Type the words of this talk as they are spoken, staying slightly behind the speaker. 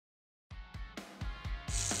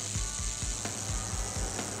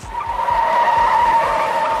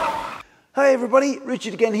Hi everybody,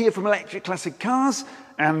 Richard again here from Electric Classic Cars,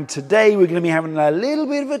 and today we're going to be having a little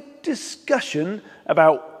bit of a discussion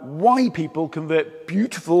about why people convert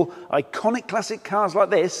beautiful, iconic classic cars like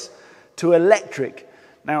this to electric.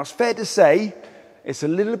 Now it's fair to say it's a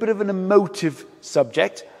little bit of an emotive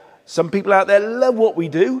subject. Some people out there love what we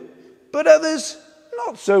do, but others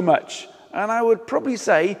not so much. And I would probably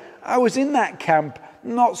say I was in that camp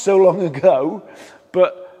not so long ago,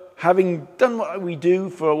 but having done what we do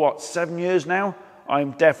for, 7 years now,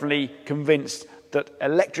 I'm definitely convinced that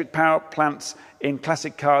electric power plants in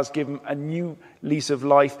classic cars give them a new lease of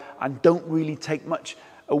life and don't really take much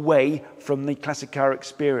away from the classic car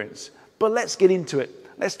experience. But let's get into it.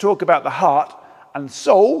 Let's talk about the heart and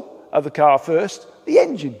soul of the car first, the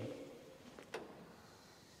engine.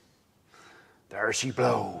 There she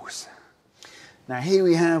blows. Now here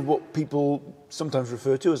we have what people sometimes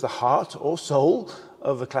refer to as the heart or soul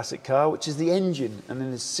of a classic car, which is the engine. And in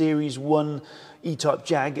the Series 1 E-Type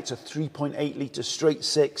Jag, it's a 3.8 litre straight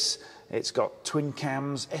six. It's got twin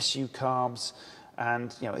cams, SU carbs,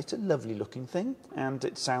 and it's a lovely looking thing, and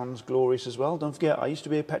it sounds glorious as well. Don't forget, I used to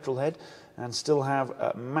be a petrol head and still have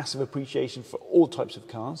a massive appreciation for all types of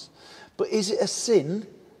cars. But is it a sin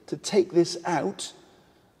to take this out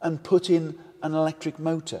and put in an electric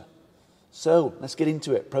motor? So let's get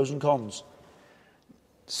into it, pros and cons.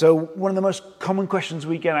 So one of the most common questions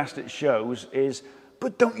we get asked at shows is,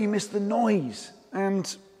 but don't you miss the noise?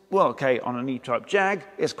 And, well, okay, on an E-Type Jag,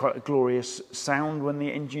 it's quite a glorious sound when the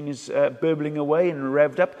engine is burbling away and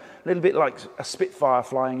revved up. A little bit like a Spitfire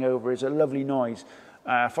flying over is a lovely noise.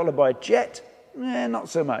 Followed by a jet, not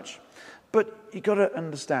so much. But you've got to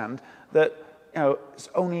understand that, it's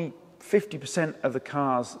only 50% of the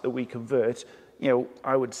cars that we convert,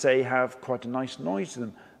 I would say have quite a nice noise to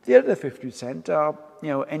them. The other 50% are,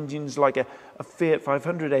 engines like a Fiat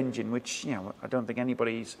 500 engine, which, I don't think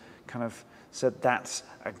anybody's kind of said that's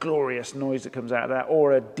a glorious noise that comes out of that,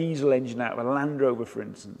 or a diesel engine out of a Land Rover, for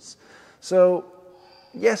instance. So,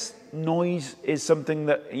 yes, noise is something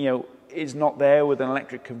that, is not there with an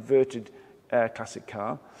electric converted classic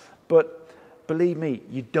car, but believe me,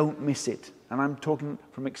 you don't miss it. And I'm talking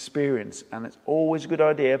from experience, and it's always a good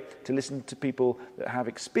idea to listen to people that have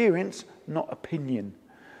experience, not opinion.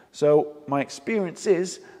 So my experience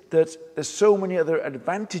is that there's so many other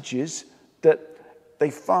advantages that they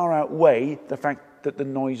far outweigh the fact that the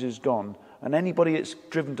noise is gone. And anybody that's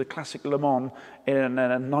driven to Classic Le Mans in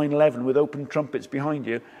a 911 with open trumpets behind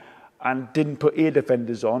you and didn't put ear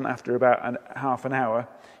defenders on after about half an hour,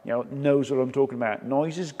 knows what I'm talking about.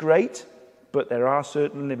 Noise is great, but there are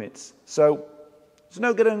certain limits. So there's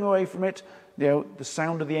no getting away from it. The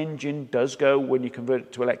sound of the engine does go when you convert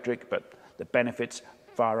it to electric, but the benefits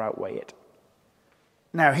far outweigh it.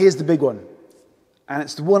 Now here's the big one, and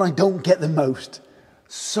it's the one I don't get the most.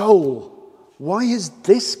 Soul. Why has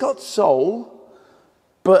this got soul,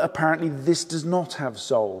 but apparently this does not have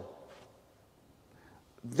soul?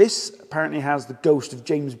 This apparently has the ghost of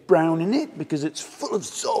James Brown in it because it's full of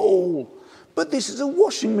soul. But this is a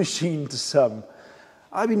washing machine to some.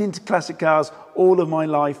 I've been into classic cars all of my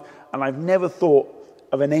life, and I've never thought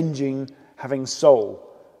of an engine having soul.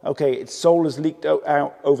 Okay, its soul has leaked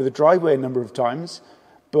out over the driveway a number of times,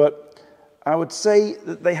 but I would say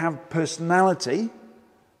that they have personality,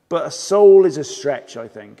 but a soul is a stretch, I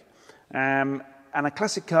think. And a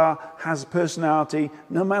classic car has personality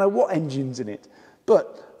no matter what engine's in it.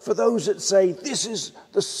 But for those that say this is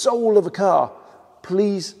the soul of a car,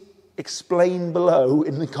 please explain below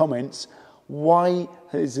in the comments why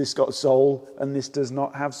has this got soul and this does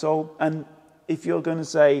not have soul. And if you're going to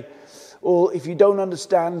say, or if you don't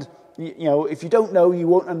understand, if you don't know, you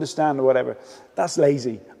won't understand or whatever, that's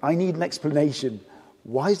lazy. I need an explanation.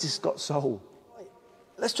 Why has this got soul?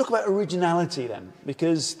 Let's talk about originality then,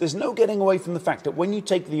 because there's no getting away from the fact that when you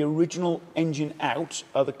take the original engine out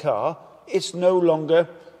of the car, it's no longer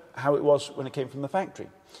how it was when it came from the factory.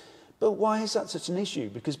 But why is that such an issue?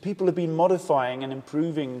 Because people have been modifying and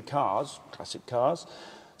improving cars, classic cars,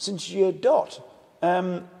 since year dot.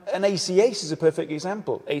 An AC Ace is a perfect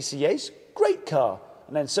example. AC Ace, great car.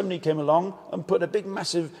 And then somebody came along and put a big,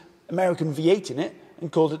 massive American V8 in it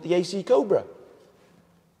and called it the AC Cobra.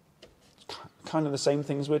 It's kind of the same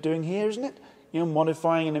things we're doing here, isn't it?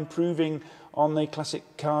 Modifying and improving on the classic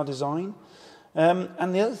car design.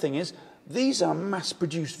 And the other thing is, these are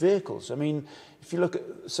mass-produced vehicles. I mean, if you look at,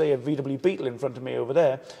 say, a VW Beetle in front of me over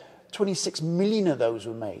there, 26 million of those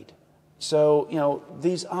were made. So,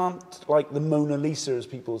 these aren't like the Mona Lisa, as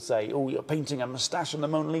people say. Oh, you're painting a moustache on the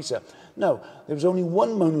Mona Lisa. No, there was only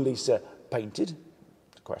one Mona Lisa painted.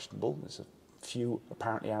 Questionable. There's a few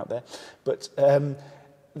apparently out there. But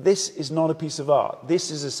this is not a piece of art.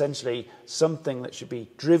 This is essentially something that should be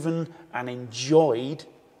driven and enjoyed.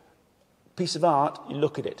 Piece of art, you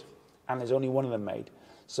look at it, and there's only one of them made.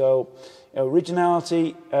 So,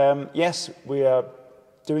 originality, yes, we are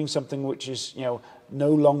doing something which is,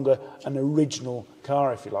 no longer an original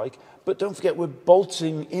car, if you like. But don't forget, we're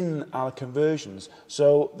bolting in our conversions.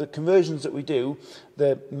 So the conversions that we do,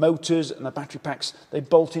 the motors and the battery packs, they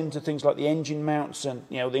bolt into things like the engine mounts and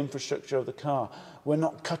the infrastructure of the car. We're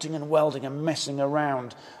not cutting and welding and messing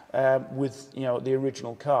around with the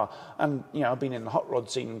original car. And I've been in the hot rod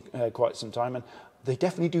scene quite some time, and they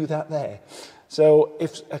definitely do that there. So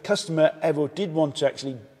if a customer ever did want to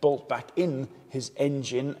actually bolt back in his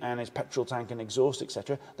engine and his petrol tank and exhaust,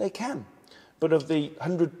 etc., they can. But of the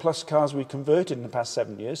 100+ cars we converted in the past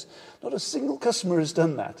 7 years, not a single customer has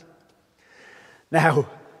done that. Now,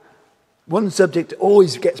 one subject that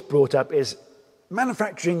always gets brought up is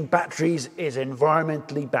manufacturing batteries is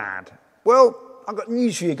environmentally bad. Well, I've got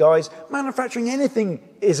news for you guys. Manufacturing anything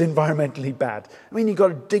is environmentally bad. I mean, you've got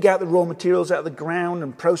to dig out the raw materials out of the ground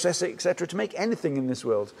and process it, etc., to make anything in this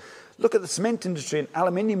world. Look at the cement industry and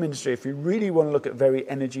aluminium industry if you really want to look at very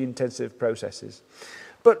energy-intensive processes.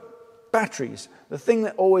 But batteries, the thing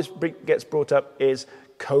that always gets brought up is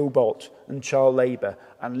cobalt and child labour,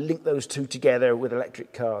 and link those two together with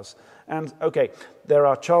electric cars. And okay, there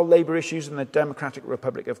are child labour issues in the Democratic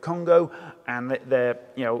Republic of Congo, and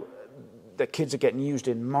the kids are getting used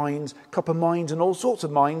in mines, copper mines and all sorts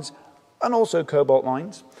of mines, and also cobalt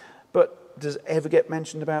mines. But does it ever get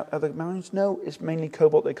mentioned about other mines? No, it's mainly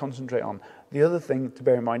cobalt they concentrate on. The other thing to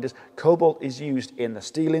bear in mind is cobalt is used in the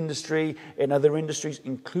steel industry, in other industries,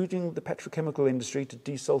 including the petrochemical industry, to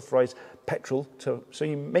desulfurize petrol. So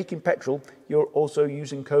you're making petrol, you're also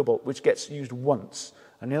using cobalt, which gets used once.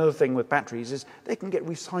 And the other thing with batteries is they can get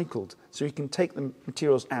recycled. So you can take the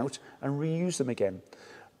materials out and reuse them again.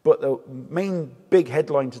 But the main big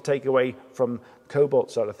headline to take away from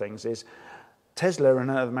cobalt side of things is Tesla and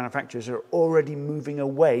other manufacturers are already moving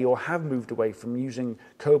away, or have moved away, from using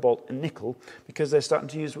cobalt and nickel, because they're starting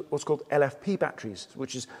to use what's called LFP batteries,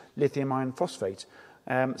 which is lithium iron phosphate.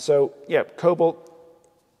 Cobalt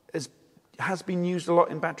has been used a lot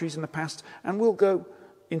in batteries in the past and will go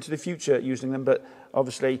into the future using them, but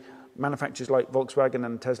obviously manufacturers like Volkswagen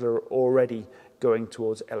and Tesla are already going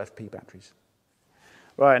towards LFP batteries.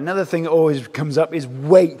 Right, another thing that always comes up is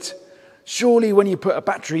weight. Surely when you put a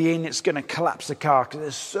battery in, it's going to collapse the car because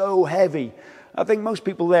it's so heavy. I think most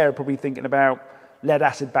people there are probably thinking about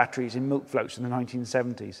lead-acid batteries in milk floats in the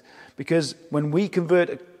 1970s. Because when we convert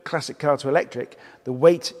a classic car to electric, the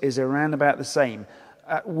weight is around about the same.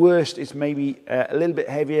 At worst, it's maybe a little bit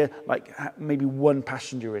heavier, like maybe one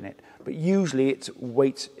passenger in it. But usually its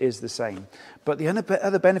weight is the same. But the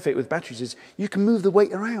other benefit with batteries is you can move the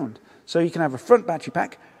weight around. So you can have a front battery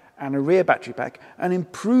pack and a rear battery pack, and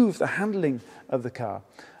improve the handling of the car.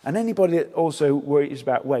 And anybody that also worries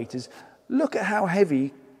about weight is, look at how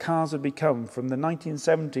heavy cars have become from the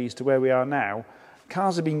 1970s to where we are now.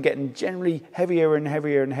 Cars have been getting generally heavier and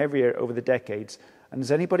heavier and heavier over the decades. And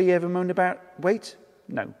has anybody ever moaned about weight?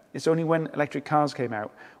 No. It's only when electric cars came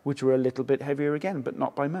out, which were a little bit heavier again, but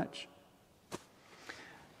not by much.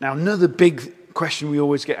 Now, another big question we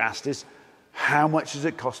always get asked is, how much does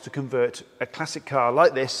it cost to convert a classic car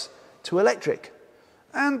like this to electric?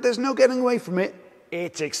 And there's no getting away from it.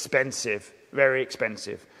 It's expensive, very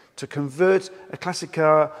expensive. To convert a classic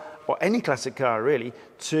car, or any classic car really,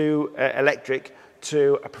 to electric,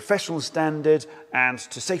 to a professional standard and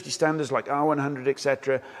to safety standards like R100,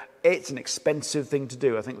 etc., it's an expensive thing to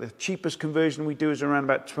do. I think the cheapest conversion we do is around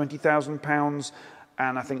about £20,000.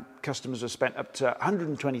 And I think customers have spent up to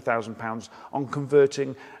 £120,000 on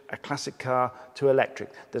converting a classic car to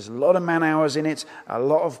electric. There's a lot of man hours in it, a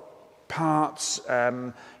lot of parts,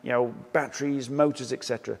 batteries, motors,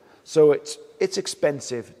 etc. So it's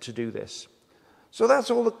expensive to do this. So that's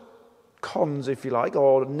all the cons, if you like,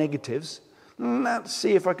 or negatives. Let's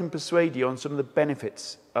see if I can persuade you on some of the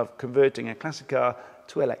benefits of converting a classic car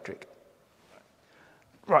to electric.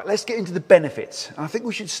 Right, let's get into the benefits. I think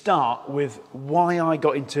we should start with why I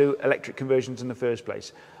got into electric conversions in the first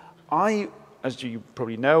place. I, as you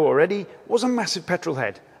probably know already, was a massive petrol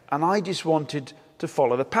head, and I just wanted to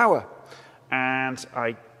follow the power. And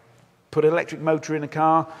I put an electric motor in a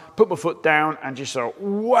car, put my foot down, and just thought,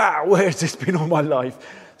 wow, where has this been all my life?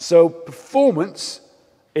 So performance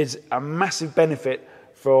is a massive benefit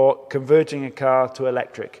for converting a car to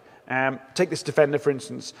electric. Take this Defender, for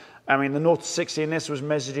instance. I mean, the 0 to 60 in this was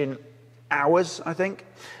measured in hours, I think.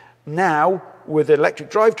 Now, with electric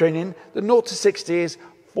drivetrain in, the 0 to 60 is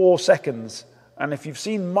 4 seconds. And if you've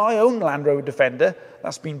seen my own Land Rover Defender,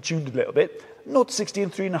 that's been tuned a little bit, 0 to 60 in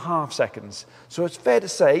 3.5 seconds. So it's fair to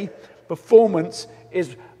say performance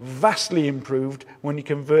is vastly improved when you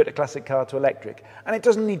convert a classic car to electric. And it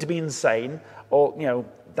doesn't need to be insane, or, you know,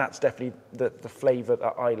 that's definitely the flavour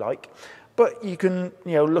that I like. But you can,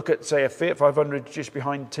 you know, look at, say, a Fiat 500 just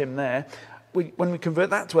behind Tim there. When we convert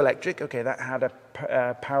that to electric, okay, that had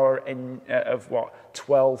a power of what,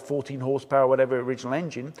 12, 14 horsepower, whatever original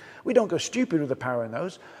engine. We don't go stupid with the power in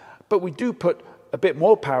those, but we do put a bit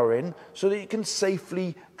more power in so that you can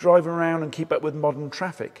safely drive around and keep up with modern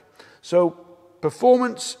traffic. So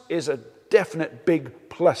performance is a definite big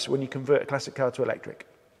plus when you convert a classic car to electric.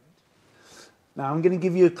 Now I'm going to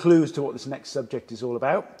give you a clue as to what this next subject is all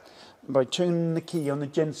about by turning the key on the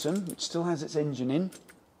Jensen, which still has its engine in.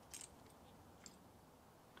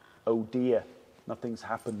 Oh dear, nothing's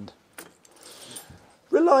happened.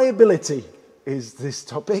 Reliability is this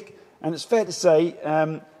topic, and it's fair to say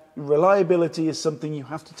reliability is something you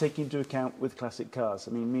have to take into account with classic cars.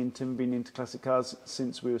 I mean, me and Tim have been into classic cars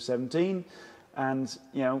since we were 17, and,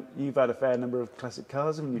 you know, you've had a fair number of classic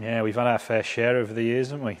cars, haven't you? Yeah, we've had our fair share over the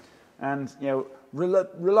years, haven't we? And, you know,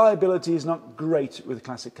 reliability is not great with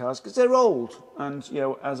classic cars because they're old, and, you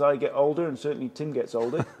know, as I get older, and certainly Tim gets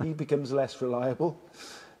older, he becomes less reliable.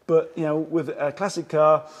 But, you know, with a classic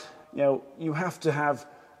car, you know, you have to have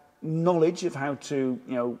knowledge of how to,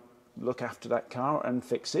 you know, look after that car and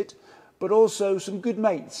fix it, but also some good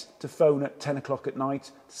mates to phone at 10 o'clock at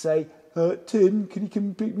night to say, Tim, can you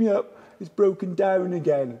come pick me up? It's broken down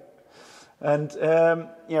again. And,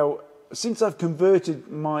 you know, since I've converted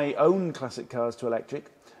my own classic cars to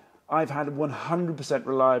electric, I've had 100%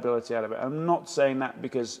 reliability out of it. I'm not saying that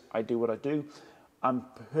because I do what I do. I'm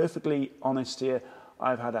perfectly honest here.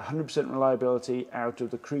 I've had 100% reliability out of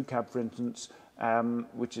the crew cab, for instance,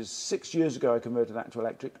 which is 6 years ago I converted that to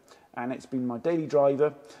electric, and it's been my daily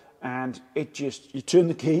driver, and it just, you turn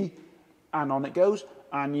the key and on it goes,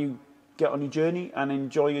 and you get on your journey and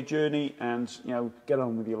enjoy your journey and, you know, get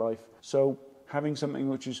on with your life. So having something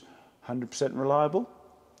which is 100% reliable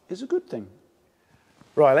is a good thing.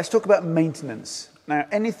 Right, let's talk about maintenance. Now,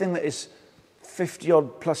 anything that is 50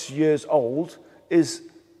 odd plus years old is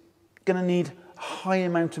going to need high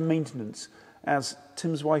amount of maintenance. As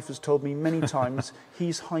Tim's wife has told me many times,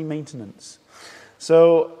 he's high maintenance.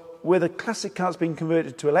 So with a classic car that's being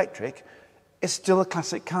converted to electric, it's still a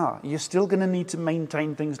classic car. You're still going to need to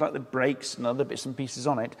maintain things like the brakes and other bits and pieces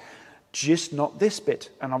on it, just not this bit.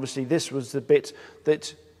 And obviously this was the bit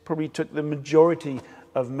that probably took the majority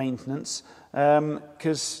of maintenance,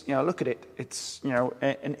 because, you know, look at it. It's, you know,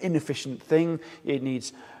 an inefficient thing. It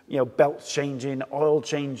needs, you know, belt changing, oil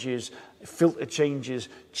changes, filter changes,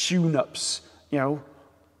 tune-ups, you know.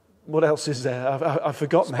 What else is there? I've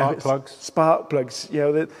forgotten now. Spark plugs. Spark plugs. You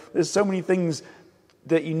know, there's so many things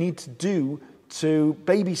that you need to do to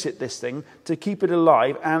babysit this thing to keep it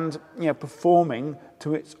alive and, you know, performing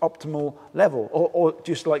to its optimal level, or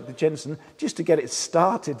just like the Jensen, just to get it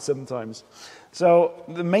started sometimes. So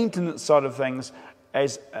the maintenance side of things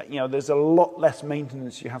is, you know, there's a lot less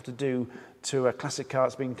maintenance you have to do to a classic car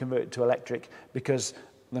that's being converted to electric, because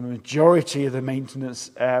the majority of the maintenance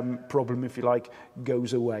problem, if you like,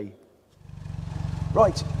 goes away.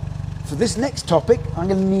 Right, for this next topic, I'm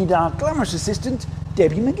going to need our glamorous assistant,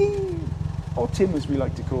 Debbie McGee, or Tim as we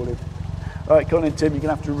like to call him. All right, come on in, Tim, you're going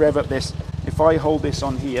to have to rev up this. If I hold this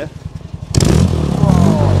on here.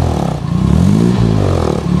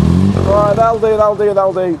 Right, that'll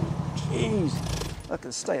do. Jeez, I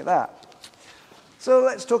can stay at that. So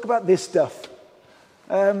let's talk about this stuff.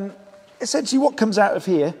 Essentially what comes out of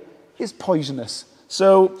here is poisonous.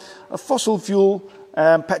 So a fossil fuel,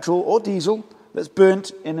 petrol or diesel that's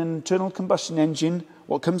burnt in an internal combustion engine,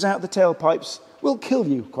 what comes out of the tailpipes will kill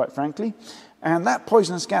you, quite frankly. And that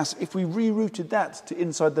poisonous gas, if we rerouted that to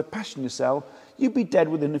inside the passenger cell, you'd be dead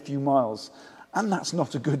within a few miles. And that's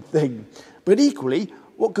not a good thing. But equally,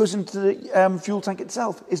 what goes into the fuel tank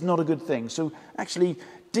itself is not a good thing. So actually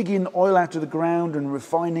digging oil out of the ground and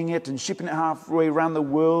refining it and shipping it halfway around the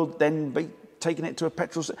world, then taking it to a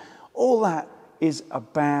petrol station, all that is a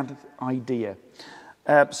bad idea.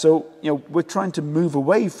 So, you know, we're trying to move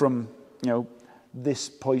away from, you know, this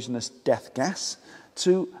poisonous death gas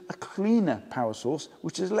to a cleaner power source,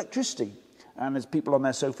 which is electricity. And there's people on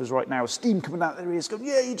their sofas right now, steam coming out their ears, going,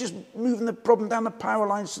 yeah, you're just moving the problem down the power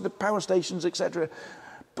lines to the power stations, etc.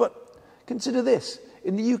 But consider this.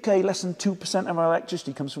 In the UK, less than 2% of our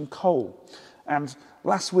electricity comes from coal. And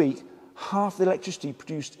last week, half the electricity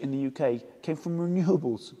produced in the UK came from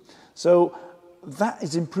renewables. So that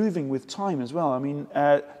is improving with time as well. I mean,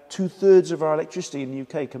 2/3 of our electricity in the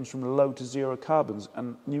UK comes from low to zero carbons,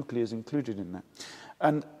 and nuclear is included in that.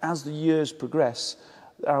 And as the years progress,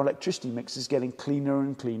 our electricity mix is getting cleaner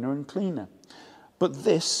and cleaner and cleaner. But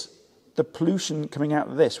the pollution coming out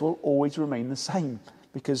of this will always remain the same,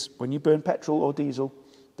 because when you burn petrol or diesel,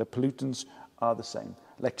 the pollutants are the same.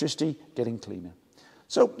 Electricity getting cleaner.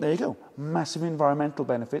 So there you go, massive environmental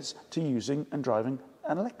benefits to using and driving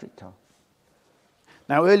an electric car.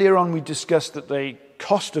 Now, earlier on we discussed that the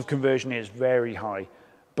cost of conversion is very high,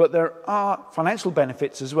 but there are financial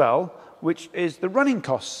benefits as well, which is the running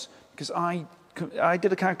costs. Because I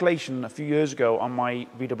did a calculation a few years ago on my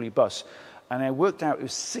VW bus, and I worked out it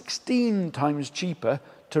was 16 times cheaper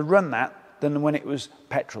to run that than when it was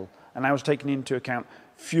petrol. And I was taking into account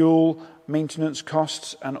fuel, maintenance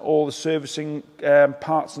costs, and all the servicing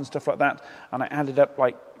parts and stuff like that. And I added up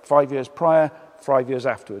like 5 years prior, 5 years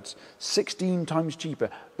afterwards. 16 times cheaper.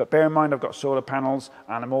 But bear in mind, I've got solar panels,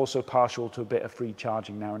 and I'm also partial to a bit of free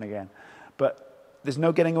charging now and again. But there's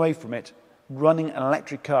no getting away from it. Running an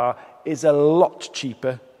electric car is a lot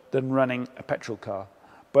cheaper than running a petrol car.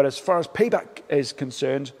 But as far as payback is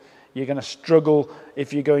concerned, you're going to struggle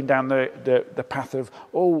if you're going down the path of,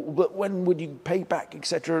 oh, but when would you pay back,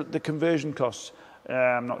 etc., the conversion costs.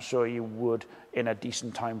 I'm not sure you would in a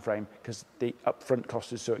decent time frame, because the upfront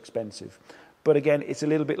cost is so expensive. But again, it's a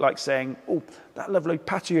little bit like saying, oh, that lovely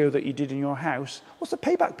patio that you did in your house, what's the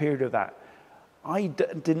payback period of that? I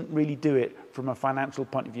didn't really do it from a financial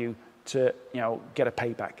point of view to, get a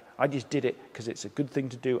payback. I just did it because it's a good thing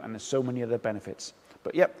to do, and there's so many other benefits.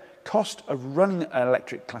 But yep, cost of running an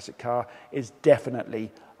electric classic car is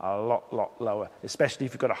definitely a lot lower, especially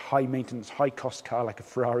if you've got a high maintenance, high cost car like a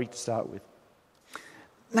Ferrari to start with.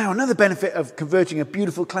 Now, another benefit of converting a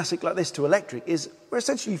beautiful classic like this to electric is we're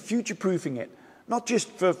essentially future-proofing it, not just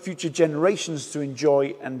for future generations to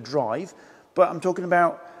enjoy and drive, but I'm talking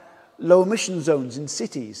about low emission zones in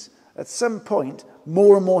cities. At some point,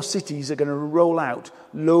 more and more cities are going to roll out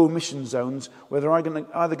low emission zones where they're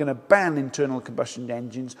either going to ban internal combustion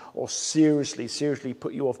engines or seriously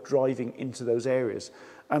put you off driving into those areas.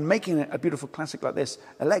 And making a beautiful classic like this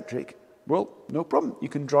electric, well, no problem. You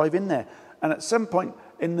can drive in there. And at some point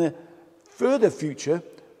in the further future,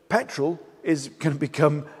 petrol is going to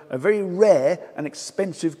become a very rare and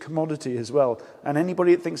expensive commodity as well. And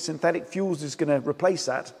anybody that thinks synthetic fuels is going to replace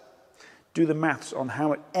that, do the maths on how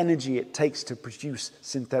much energy it takes to produce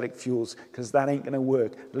synthetic fuels, because that ain't going to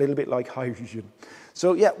work. A little bit like hydrogen.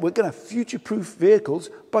 So yeah, we're going to future-proof vehicles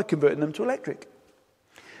by converting them to electric.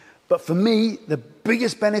 But for me, the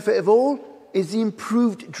biggest benefit of all is the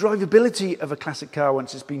improved drivability of a classic car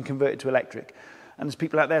once it's been converted to electric. And there's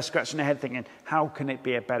people out there scratching their head thinking, how can it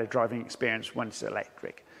be a better driving experience when it's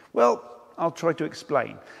electric? Well, I'll try to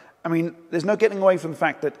explain. I mean, there's no getting away from the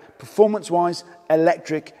fact that performance-wise,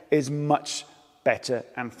 electric is much better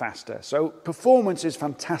and faster. So performance is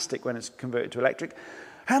fantastic when it's converted to electric.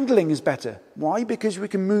 Handling is better. Why? Because we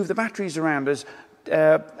can move the batteries around as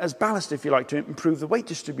ballast, if you like, to improve the weight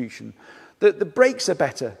distribution. The brakes are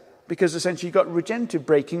better, because essentially you've got regenerative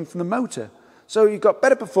braking from the motor. So you've got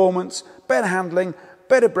better performance, better handling,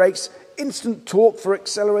 better brakes, instant torque for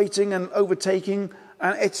accelerating and overtaking,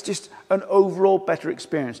 and it's just an overall better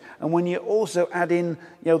experience. And when you also add in,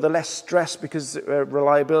 the less stress because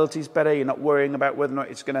reliability is better, you're not worrying about whether or not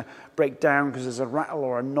it's going to break down because there's a rattle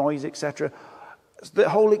or a noise, etc. The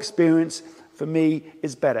whole experience, for me,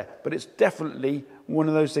 is better. But it's definitely one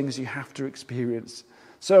of those things you have to experience.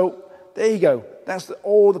 So there you go. That's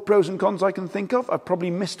all the pros and cons I can think of. I've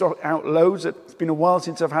probably missed out loads. It's been a while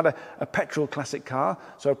since I've had a petrol classic car,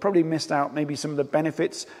 so I've probably missed out maybe some of the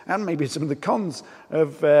benefits and maybe some of the cons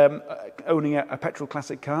of owning a petrol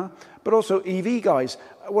classic car. But also EV guys,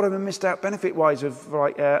 what have I missed out benefit-wise of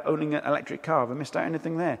owning an electric car? Have I missed out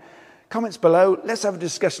anything there? Comments below. Let's have a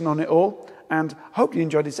discussion on it all. And hope you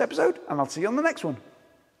enjoyed this episode, and I'll see you on the next one.